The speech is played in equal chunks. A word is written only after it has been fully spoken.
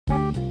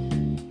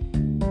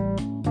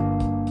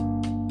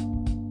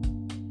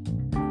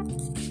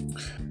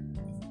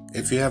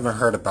If you haven't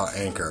heard about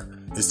Anchor,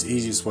 it's the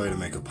easiest way to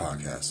make a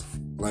podcast.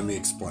 Let me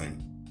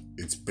explain.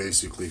 It's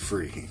basically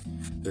free.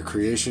 They're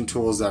creation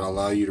tools that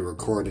allow you to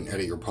record and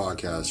edit your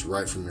podcast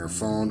right from your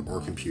phone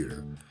or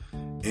computer.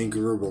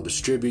 Anchor will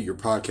distribute your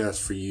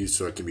podcast for you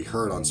so it can be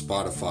heard on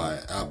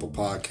Spotify, Apple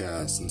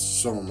Podcasts, and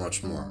so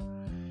much more.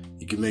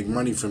 You can make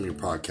money from your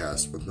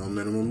podcast with no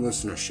minimum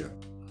listenership.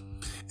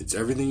 It's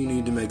everything you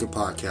need to make a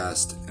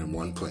podcast in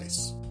one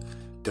place.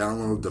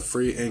 Download the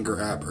free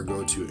Anchor app or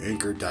go to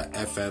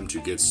anchor.fm to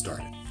get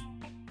started.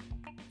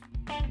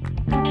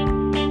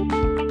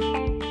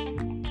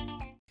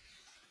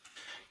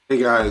 Hey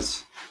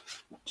guys,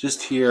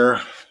 just here,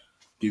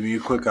 give you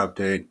a quick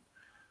update.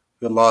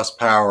 We lost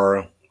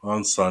power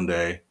on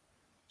Sunday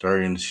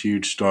during this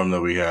huge storm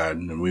that we had,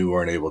 and we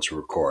weren't able to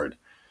record.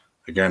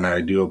 Again,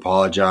 I do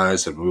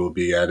apologize, and we will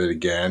be at it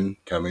again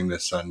coming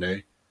this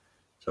Sunday.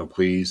 So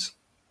please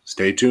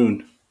stay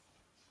tuned.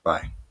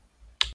 Bye.